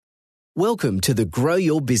Welcome to the Grow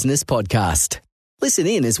Your Business podcast. Listen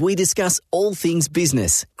in as we discuss all things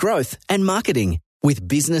business, growth and marketing with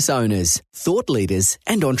business owners, thought leaders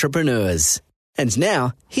and entrepreneurs. And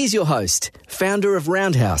now, here's your host, founder of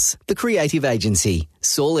Roundhouse, the creative agency,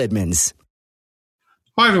 Saul Edmonds.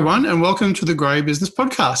 Hi everyone and welcome to the Grow Your Business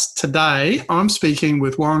podcast. Today I'm speaking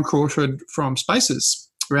with Warren Crawford from Spaces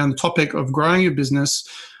around the topic of growing your business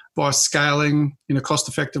by scaling in a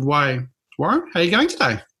cost-effective way. Warren, how are you going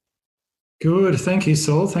today? Good. Thank you,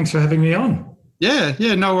 Saul. Thanks for having me on. Yeah,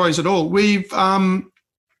 no worries at all. We've got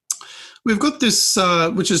this,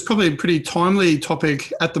 which is probably a pretty timely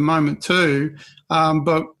topic at the moment too,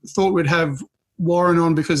 but thought we'd have Warren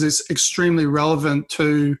on because it's extremely relevant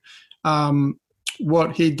to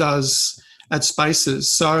what he does at Spaces.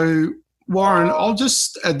 So, Warren, I'll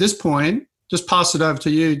just, at this point, just pass it over to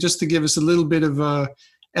you just to give us a little bit of a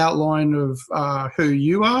outline of who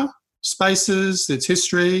you are, Spaces, its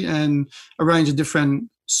history, and a range of different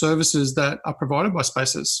services that are provided by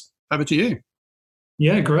Spaces. Over to you.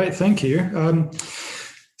 Yeah, great. Thank you.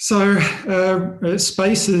 Spaces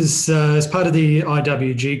is part of the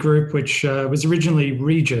IWG group, which was originally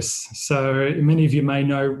Regis. So many of you may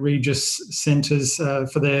know Regis Centres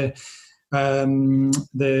for their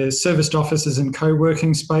serviced offices and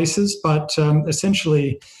co-working spaces, but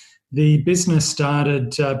essentially the business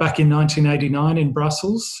started back in 1989 in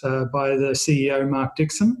Brussels by the CEO, Mark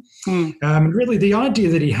Dixon. And really the idea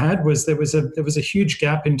that he had was there was a huge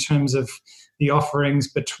gap in terms of the offerings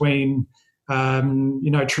between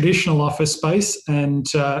traditional office space and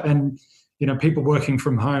people working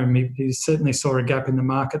from home. He certainly saw a gap in the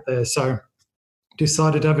market there, so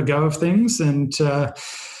decided to have a go of things. And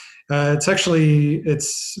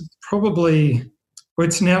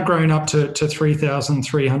it's now grown up to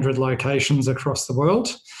 3,300 locations across the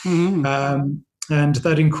world. Mm-hmm. And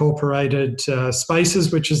that incorporated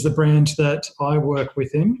Spaces, which is the brand that I work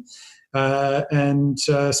within. And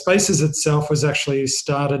Spaces itself was actually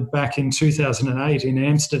started back in 2008 in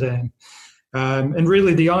Amsterdam. And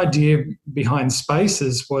really the idea behind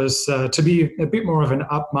Spaces was to be a bit more of an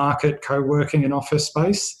upmarket co-working and office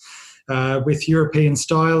space with European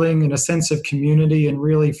styling and a sense of community and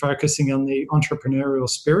really focusing on the entrepreneurial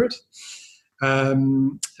spirit.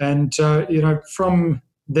 From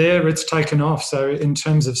there it's taken off. So in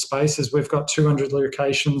terms of Spaces, we've got 200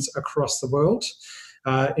 locations across the world,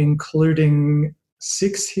 including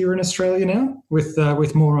 6 here in Australia now,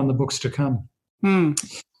 with more on the books to come.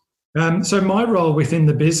 So my role within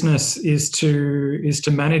the business is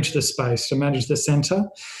to manage the space, to manage the centre.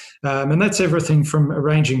 And that's everything from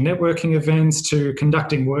arranging networking events to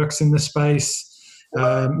conducting works in the space,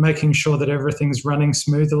 making sure that everything's running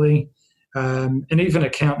smoothly, and even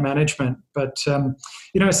account management. But,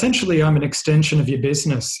 essentially I'm an extension of your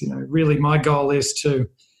business. Really my goal is to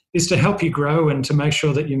help you grow and to make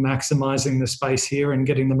sure that you're maximising the space here and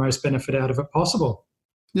getting the most benefit out of it possible.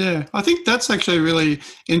 Yeah, I think that's actually a really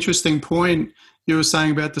interesting point you were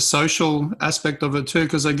saying about the social aspect of it too,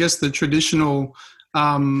 because I guess the traditional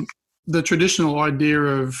idea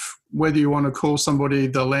of whether you want to call somebody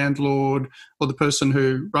the landlord or the person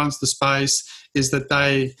who runs the space is that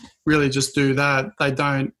they really just do that. They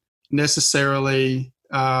don't necessarily,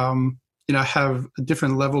 have a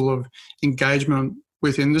different level of engagement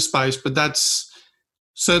within the space, but that's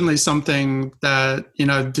certainly something that,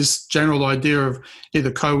 this general idea of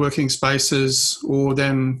either co-working spaces or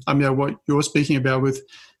then, what you're speaking about with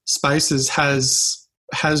Spaces has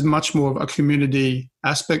much more of a community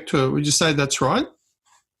aspect to it. Would you say that's right?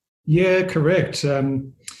 Yeah, correct.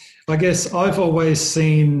 I guess I've always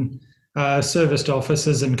seen serviced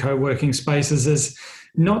offices and co-working spaces as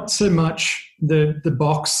not so much the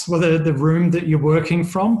box or the room that you're working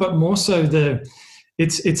from, but more so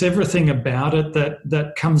it's everything about it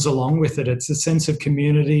that comes along with it. It's a sense of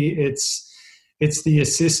community. It's the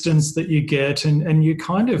assistance that you get, and you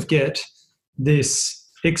kind of get this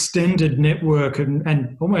extended network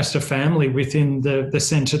and almost a family within the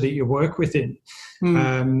centre that you work within.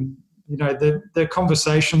 The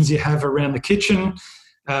conversations you have around the kitchen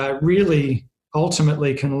really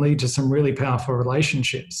ultimately can lead to some really powerful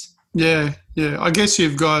relationships. Yeah. I guess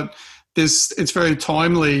you've got this, it's very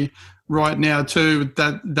timely right now too,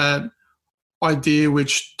 that idea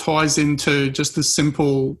which ties into just the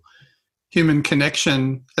simple human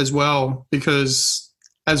connection as well, because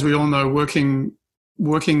as we all know, working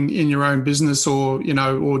in your own business or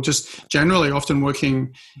just generally often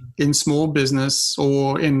working in small business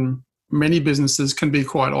or in many businesses can be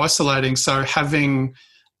quite isolating. So having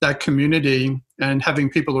that community and having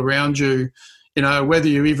people around you, whether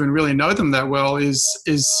you even really know them that well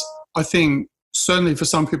is I think certainly for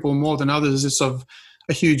some people more than others, it's of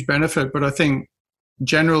a huge benefit. But I think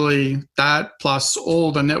generally that plus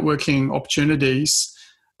all the networking opportunities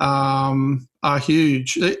are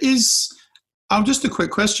huge. Just a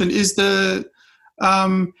quick question,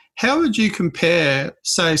 how would you compare,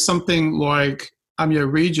 say, something like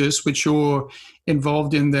Regis, which you're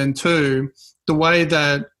involved in then too, the way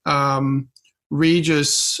that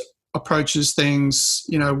Regis approaches things,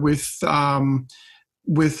 with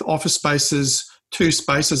office spaces, 2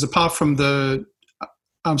 spaces, apart from the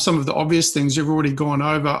some of the obvious things you've already gone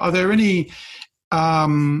over. Are there any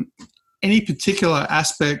particular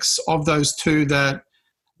aspects of those two that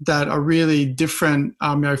are really different,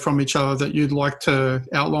 from each other that you'd like to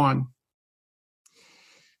outline?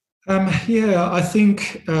 I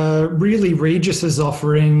think really Regis's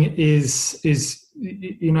offering is it's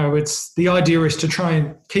the idea is to try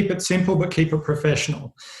and keep it simple but keep it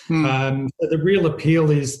professional. The real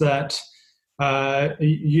appeal is that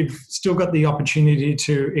you've still got the opportunity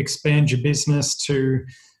to expand your business, to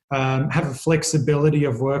have a flexibility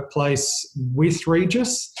of workplace with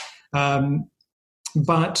Regis.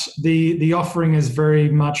 But the offering is very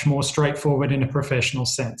much more straightforward in a professional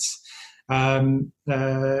sense.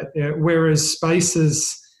 Whereas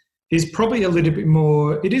Spaces is probably a bit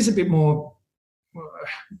more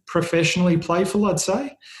professionally playful, I'd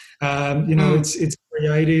say. It's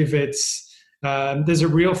creative. There's a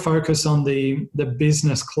real focus on the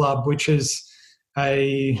business club, which is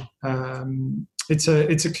it's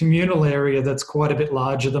a communal area that's quite a bit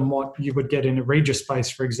larger than what you would get in a Regis space,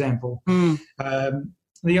 for example.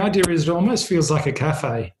 The idea is it almost feels like a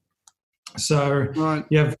cafe. So right.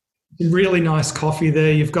 You have really nice coffee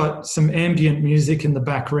there. You've got some ambient music in the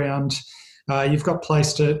background. You've got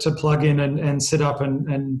place to plug in and set up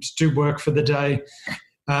and do work for the day.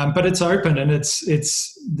 But it's open, and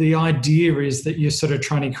it's the idea is that you're sort of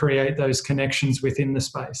trying to create those connections within the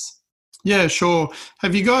space. Yeah, sure.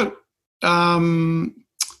 Have you got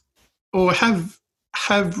or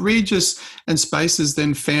have Regis and Spaces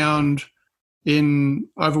then found in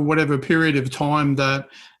over whatever period of time that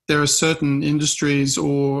there are certain industries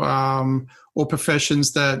or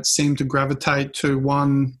professions that seem to gravitate to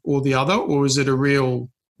one or the other, or is it a real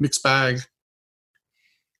mixed bag?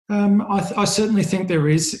 I certainly think there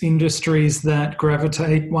is industries that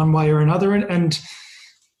gravitate one way or another, and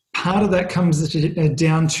part of that comes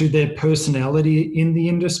down to their personality in the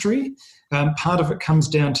industry. Part of it comes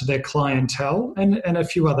down to their clientele and a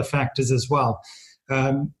few other factors as well.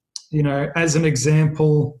 As an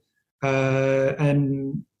example,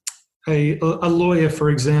 and a lawyer, for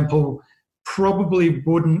example, probably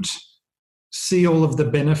wouldn't see all of the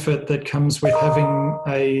benefit that comes with having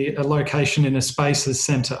a location in a Spaces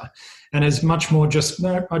centre, and is much more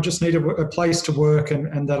I just need a place to work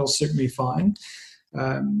and that'll suit me fine.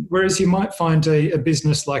 Whereas you might find a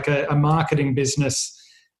business like a marketing business,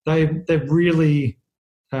 they really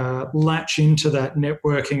latch into that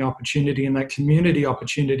networking opportunity and that community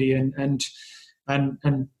opportunity and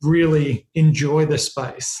really enjoy the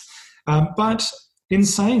space. But in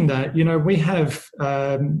saying that, we have,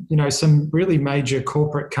 some really major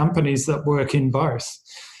corporate companies that work in both.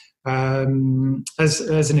 As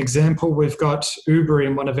an example, we've got Uber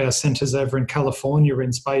in one of our centres over in California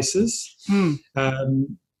in Spaces,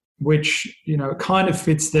 which, kind of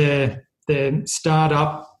fits their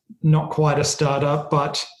startup, not quite a startup,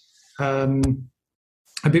 but a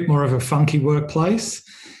bit more of a funky workplace.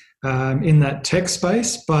 In that tech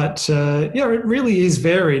space, but it really is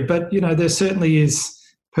varied. But there certainly is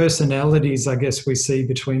personalities, I guess, we see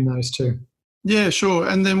between those two. Yeah, sure.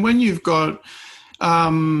 And then when you've got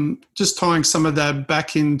just tying some of that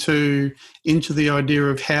back into the idea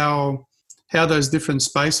of how those different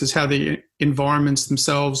spaces, how the environments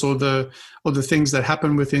themselves, or the things that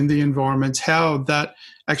happen within the environments, how that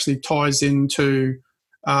actually ties into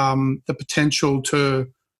the potential to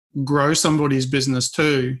grow somebody's business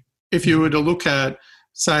too. If you were to look at,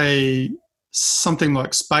 say, something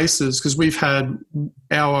like Spaces, because we've had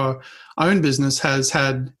our own business has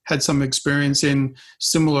had some experience in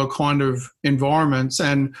similar kind of environments,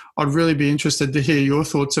 and I'd really be interested to hear your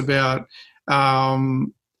thoughts about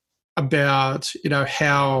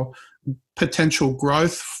how potential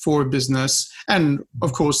growth for a business, and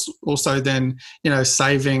of course also then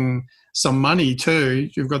saving some money too.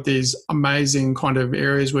 You've got these amazing kind of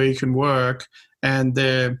areas where you can work, and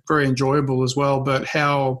they're very enjoyable as well, but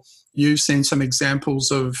how you've seen some examples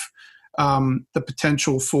of the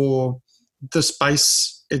potential for the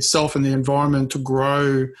space itself and the environment to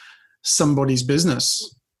grow somebody's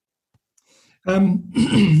business.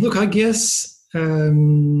 Look, I guess,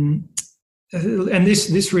 and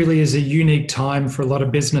this really is a unique time for a lot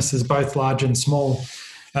of businesses, both large and small.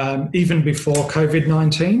 even before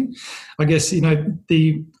COVID-19. I guess,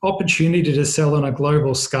 the opportunity to sell on a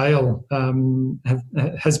global scale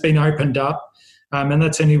has been opened up. And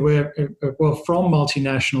that's anywhere, from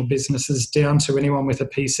multinational businesses down to anyone with a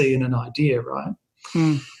PC and an idea, right?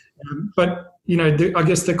 But, I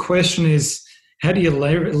guess the question is, how do you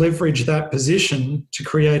leverage that position to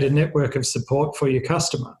create a network of support for your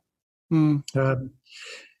customer?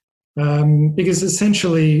 Because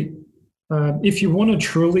essentially, if you want to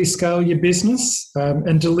truly scale your business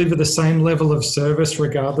and deliver the same level of service,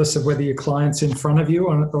 regardless of whether your client's in front of you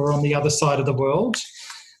or on the other side of the world,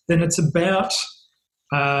 then it's about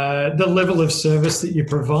the level of service that you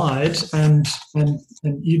provide, and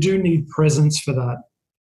you do need presence for that.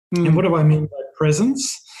 And what do I mean by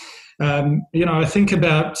presence? I think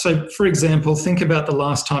about, so for example, think about the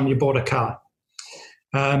last time you bought a car.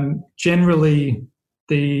 Generally,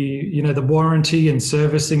 the warranty and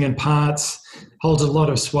servicing and parts holds a lot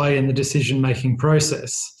of sway in the decision-making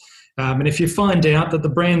process. And if you find out that the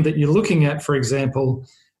brand that you're looking at, for example,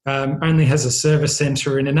 only has a service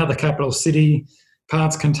centre in another capital city,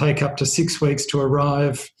 parts can take up to 6 weeks to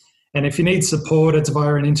arrive. And if you need support, it's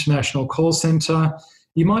via an international call centre.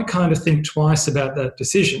 You might kind of think twice about that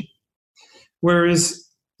decision. Whereas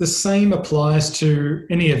the same applies to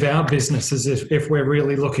any of our businesses if we're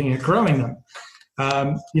really looking at growing them.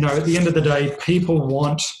 At the end of the day, people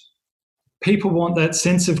want that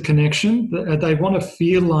sense of connection. They want to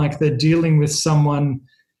feel like they're dealing with someone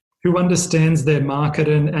who understands their market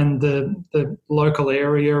and the local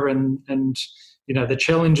area and the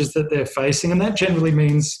challenges that they're facing, and that generally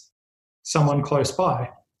means someone close by.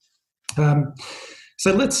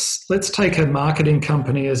 So let's take a marketing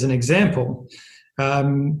company as an example.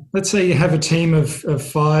 Let's say you have a team of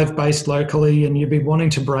 5 based locally, and you'd be wanting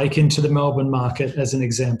to break into the Melbourne market as an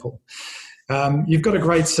example. You've got a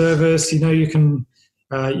great service. You can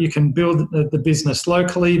build the business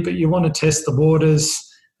locally, but you want to test the waters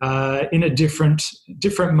in a different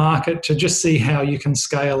market to just see how you can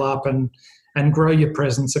scale up and grow your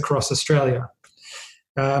presence across Australia.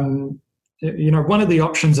 One of the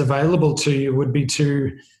options available to you would be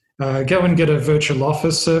to go and get a virtual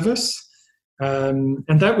office service. And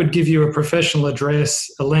that would give you a professional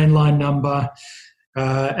address, a landline number,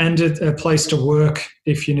 and a place to work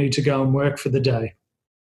if you need to go and work for the day.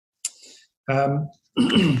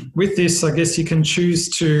 With this, I guess you can choose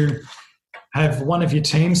to have one of your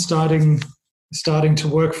teams starting to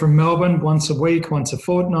work from Melbourne once a week, once a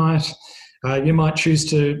fortnight. You might choose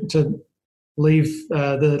to leave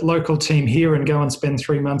the local team here and go and spend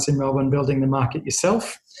 3 months in Melbourne building the market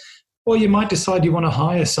yourself. Or you might decide you want to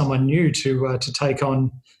hire someone new to take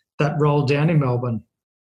on that role down in Melbourne.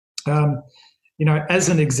 As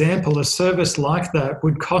an example, a service like that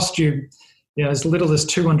would cost you, as little as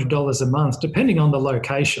 $200 a month, depending on the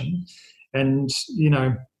location. And,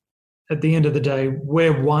 at the end of the day,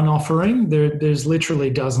 we're one offering. There's literally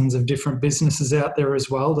dozens of different businesses out there as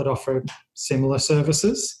well that offer similar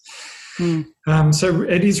services. So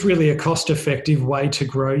it is really a cost-effective way to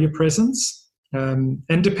grow your presence. And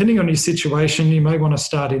depending on your situation, you may want to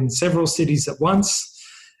start in several cities at once.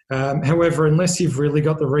 However, unless you've really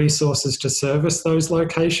got the resources to service those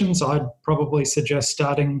locations, I'd probably suggest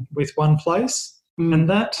starting with one place. And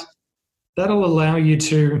that'll allow you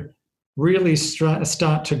to really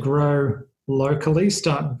start to grow locally,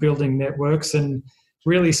 start building networks, and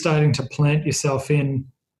really starting to plant yourself in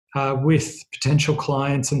with potential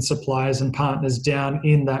clients and suppliers and partners down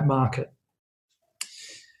in that market.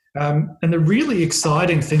 And the really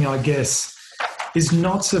exciting thing, I guess, is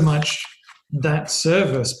not so much that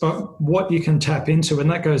service, but what you can tap into.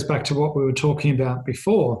 And that goes back to what we were talking about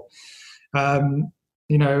before.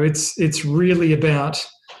 It's really about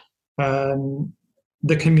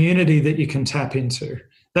the community that you can tap into.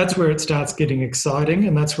 That's where it starts getting exciting,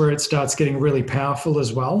 and that's where it starts getting really powerful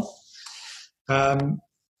as well.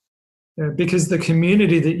 Because the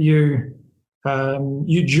community that you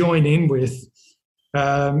join in with,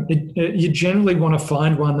 you generally want to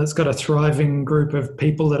find one that's got a thriving group of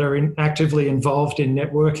people that are actively involved in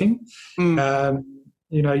networking.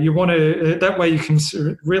 You want to, that way you can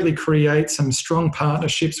really create some strong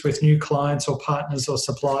partnerships with new clients or partners or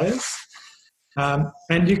suppliers.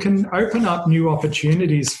 And you can open up new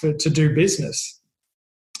opportunities to do business.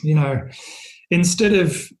 Instead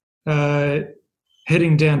of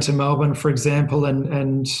heading down to Melbourne, for example,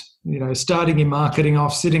 and starting your marketing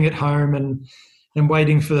off, sitting at home and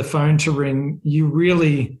waiting for the phone to ring, you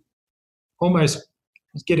really almost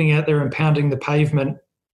getting out there and pounding the pavement,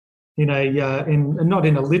 not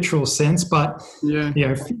in a literal sense, but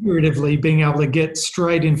figuratively being able to get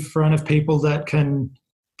straight in front of people that can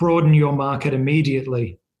broaden your market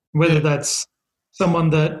immediately. whether that's someone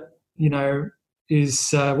that, is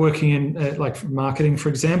working in like marketing, for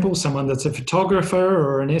example, someone that's a photographer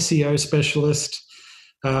or an SEO specialist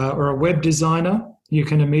or a web designer. You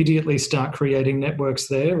can immediately start creating networks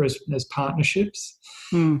there as partnerships.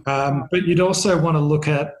 But you'd also want to look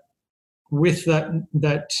at, with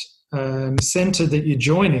that centre that you're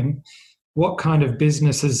joining, what kind of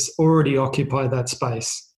businesses already occupy that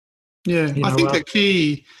space. Yeah, I think the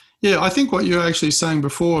key. Yeah, I think what you were actually saying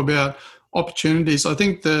before about opportunities. I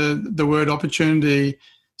think the word opportunity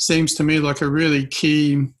seems to me like a really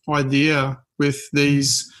key idea with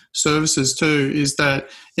these services too. Is that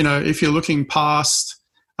if you're looking past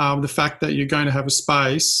the fact that you're going to have a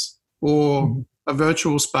space or a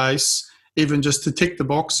virtual space, even just to tick the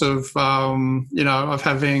box of of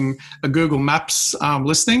having a Google Maps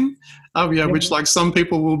listing, which like some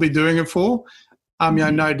people will be doing it for,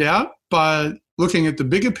 no doubt. But looking at the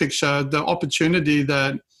bigger picture, the opportunity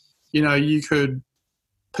that you could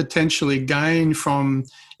potentially gain from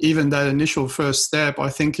even that initial first step, I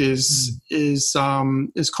think is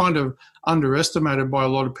kind of underestimated by a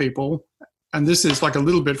lot of people. And this is like a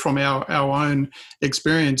little bit from our own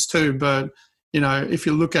experience too. But if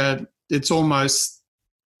you look at, it's almost,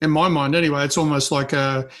 in my mind anyway, it's almost like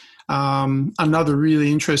another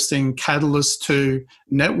really interesting catalyst to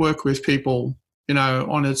network with people.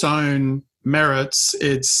 On its own merits,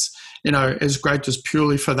 it's great just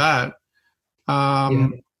purely for that.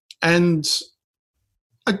 And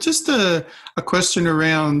just a question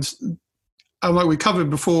around, like we covered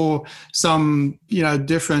before, some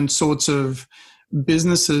different sorts of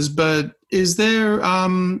businesses, but is there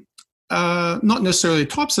not necessarily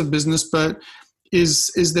types of business, but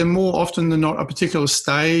is there more often than not a particular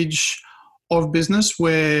stage of business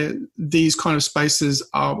where these kind of spaces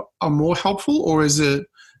are more helpful, or is it,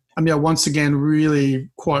 once again, really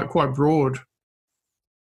quite broad?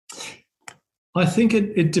 I think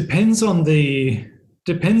it depends on the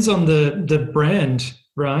brand,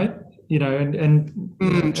 right?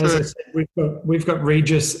 As I said, we've got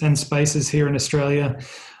Regis and Spaces here in Australia.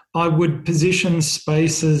 I would position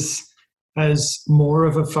Spaces as more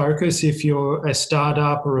of a focus if you're a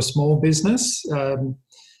startup or a small business,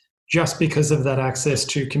 just because of that access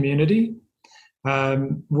to community.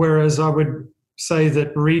 Whereas I would say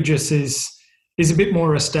that Regis is a bit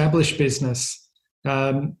more established business.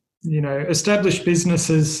 Established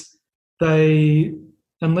businesses,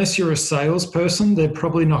 unless you're a salesperson, they're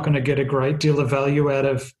probably not going to get a great deal of value out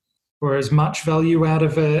of, or as much value out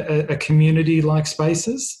of a community like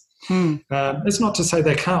Spaces. It's not to say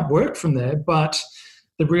they can't work from there, but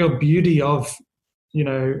the real beauty of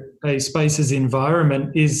a Spaces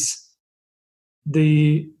environment is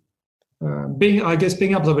being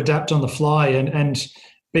able to adapt on the fly and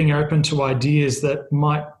being open to ideas that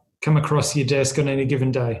might come across your desk on any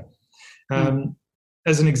given day.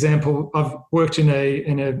 As an example, I've worked in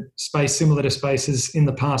a space similar to Spaces in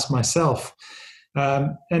the past myself,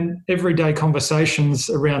 and everyday conversations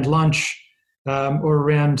around lunch or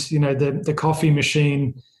around the coffee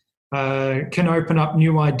machine can open up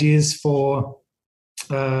new ideas for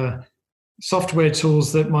software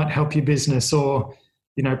tools that might help your business, or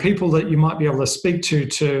people that you might be able to speak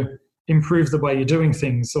to improve the way you're doing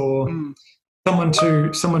things, or someone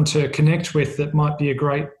to connect with that might be a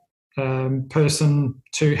great person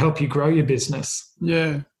to help you grow your business.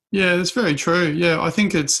 Yeah, that's very true. Yeah, I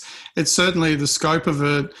think it's certainly, the scope of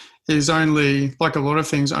it is only, like a lot of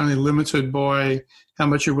things, only limited by how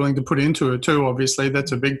much you're willing to put into it too. Obviously,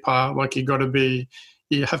 that's a big part. Like you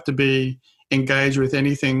have to be engaged with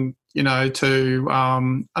anything,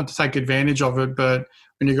 to take advantage of it. But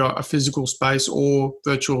when you've got a physical space or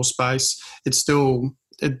virtual space, it's still,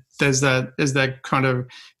 there's that kind of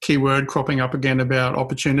keyword cropping up again about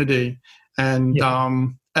opportunity. And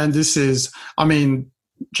and this is,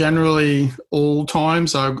 generally all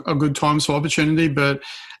times are good times for opportunity, but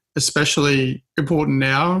especially important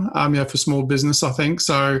now, for small business, I think.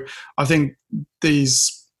 So I think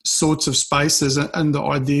these sorts of spaces and the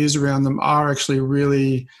ideas around them are actually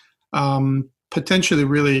really potentially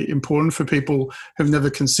really important for people who've never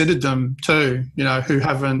considered them too, who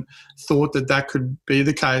haven't thought that could be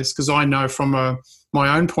the case. Because I know from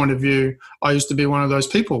my own point of view, I used to be one of those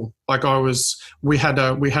people. Like we had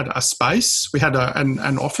a space, we had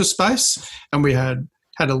an office space, and we had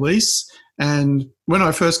a lease. And when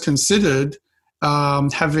I first considered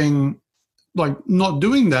having, like, not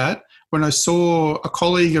doing that, when I saw a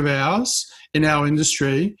colleague of ours in our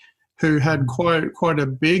industry who had quite a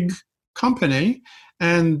big company,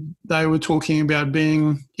 and they were talking about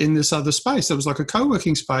being in this other space. It was like a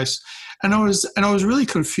co-working space. And I was really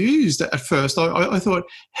confused at first. I thought,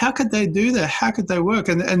 how could they do that? How could they work?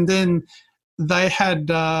 And then they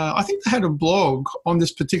had, I think they had a blog on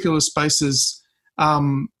this particular spaces.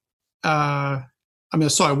 It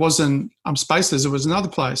wasn't Spaces. It was another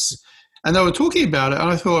place, and they were talking about it. And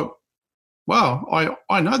I thought, wow,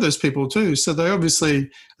 I know those people too. So there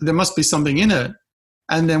must be something in it.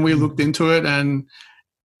 And then we looked into it, and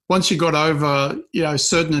once you got over,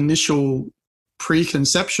 certain initial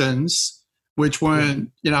preconceptions, which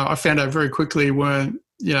weren't, I found out very quickly weren't,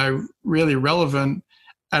 really relevant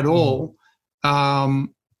at all.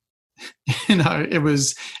 It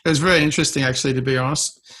was very interesting, actually, to be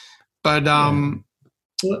honest. But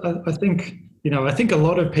well, I think a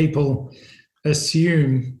lot of people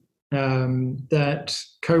assume that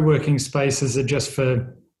co-working spaces are just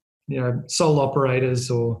for sole operators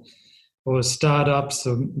or startups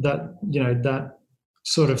or that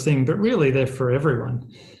sort of thing, but really they're for everyone.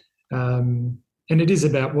 And it is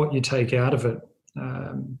about what you take out of it.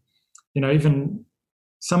 Even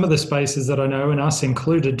some of the spaces that I know, and us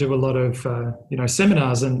included, do a lot of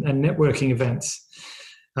seminars and networking events,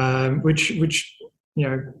 which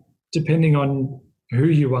depending on who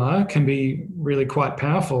you are, can be really quite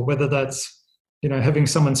powerful. Whether that's having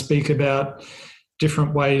someone speak about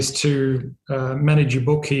different ways to manage your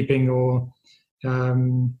bookkeeping, or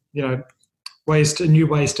new ways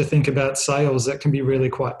to think about sales, that can be really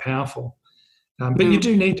quite powerful. But you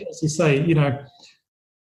do need, as you say,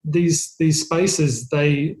 these spaces,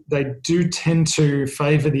 they do tend to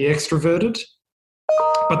favour the extroverted,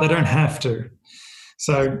 but they don't have to.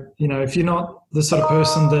 So if you're not the sort of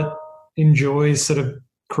person that enjoys sort of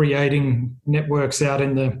creating networks out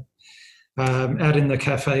in the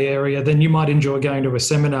cafe area, then you might enjoy going to a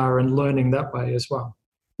seminar and learning that way as well.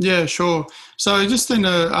 Yeah, sure. So just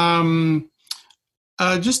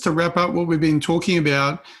just to wrap up what we've been talking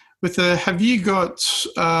about, have you got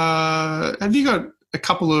a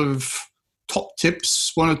couple of top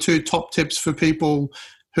tips, one or two top tips for people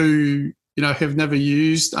who have never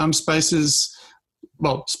used Spaces?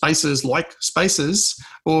 Well, spaces like Spaces,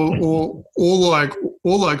 or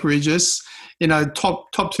like Regis.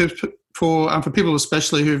 Top tips for people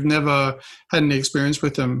especially who've never had any experience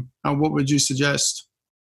with them. What would you suggest?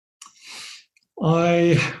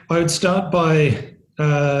 I would start by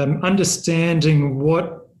understanding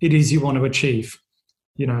what it is you want to achieve.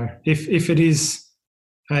 If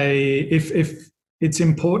it's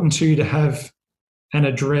important to you to have an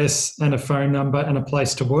address and a phone number and a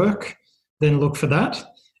place to work, then look for that.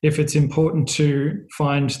 If it's important to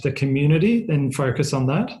find the community, then focus on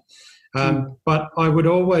that. But I would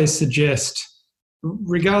always suggest,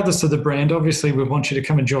 regardless of the brand, obviously we want you to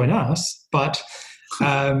come and join us, but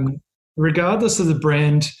regardless of the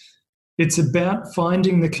brand, it's about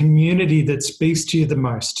finding the community that speaks to you the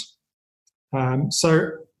most. So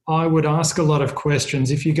I would ask a lot of questions.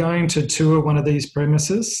 If you're going to tour one of these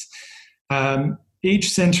premises,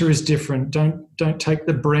 each centre is different. Don't take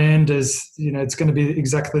the brand as, it's going to be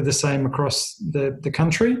exactly the same across the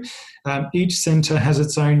country. Each centre has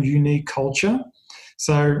its own unique culture.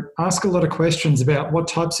 So ask a lot of questions about what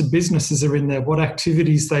types of businesses are in there, what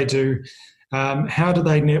activities they do, how do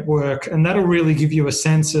they network, and that'll really give you a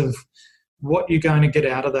sense of what you're going to get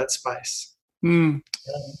out of that space. The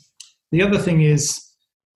other thing is,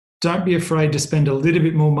 don't be afraid to spend a little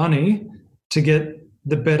bit more money to get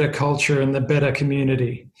the better culture and the better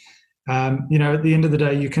community. At the end of the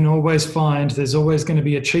day, you can always find there's always going to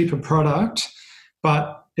be a cheaper product,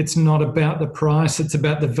 but it's not about the price, it's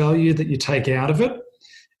about the value that you take out of it.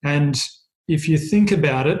 And if you think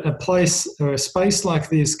about it, a place or a space like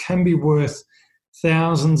this can be worth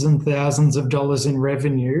thousands and thousands of dollars in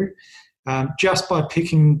revenue just by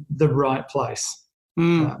picking the right place.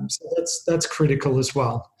 So that's critical as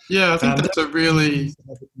well. Yeah, I think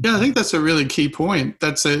that's a really key point.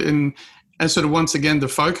 That's it, and sort of once again the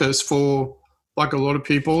focus for like a lot of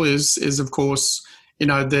people is of course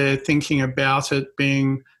they're thinking about it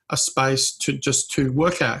being a space to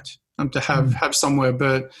work at, to have somewhere.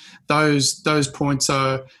 But those points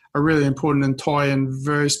are really important and tie in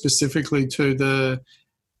very specifically to the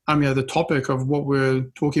topic of what we're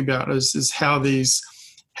talking about is how these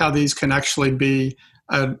can actually be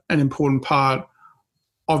an important part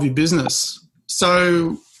of your business.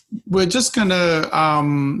 So we're just going to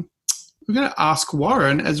ask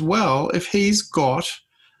Warren as well if he's got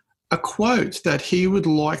a quote that he would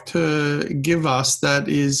like to give us that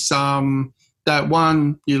is that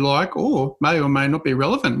one you like or may not be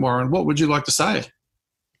relevant. Warren, what would you like to say?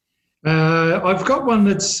 I've got one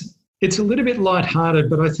that's it's a little bit lighthearted,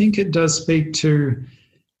 but I think it does speak to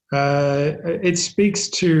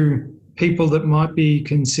people that might be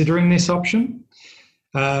considering this option.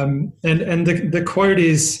 And the quote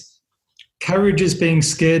is, "Courage is being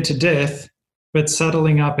scared to death, but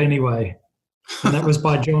saddling up anyway." And that was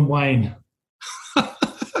by John Wayne.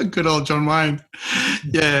 Good old John Wayne.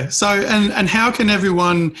 Yeah. So, and how can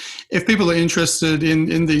everyone, if people are interested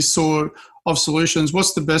in these sort of solutions,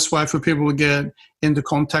 what's the best way for people to get into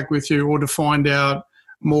contact with you or to find out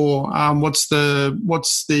more? What's the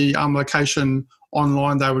location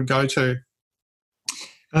online they would go to?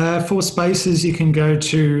 For Spaces, you can go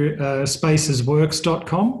to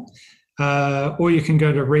spacesworks.com or you can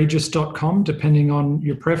go to regis.com, depending on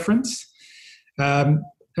your preference. And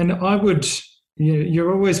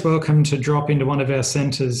you're always welcome to drop into one of our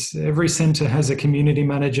centres. Every centre has a community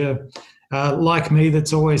manager like me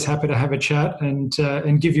that's always happy to have a chat and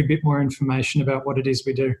give you a bit more information about what it is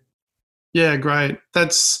we do. Yeah, great.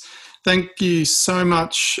 Thank you so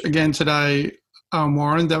much again today,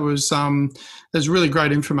 Warren. There's really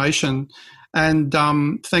great information. And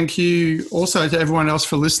thank you also to everyone else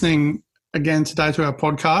for listening again today to our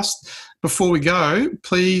podcast. Before we go,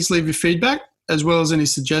 please leave your feedback as well as any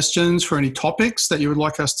suggestions for any topics that you would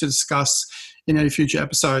like us to discuss in any future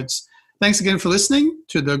episodes. Thanks again for listening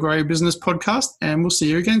to the Grow Your Business podcast, and we'll see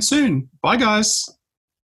you again soon. Bye, guys.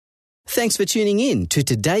 Thanks for tuning in to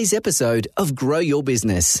today's episode of Grow Your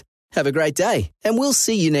Business. Have a great day, and we'll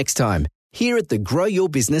see you next time here at the Grow Your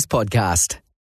Business podcast.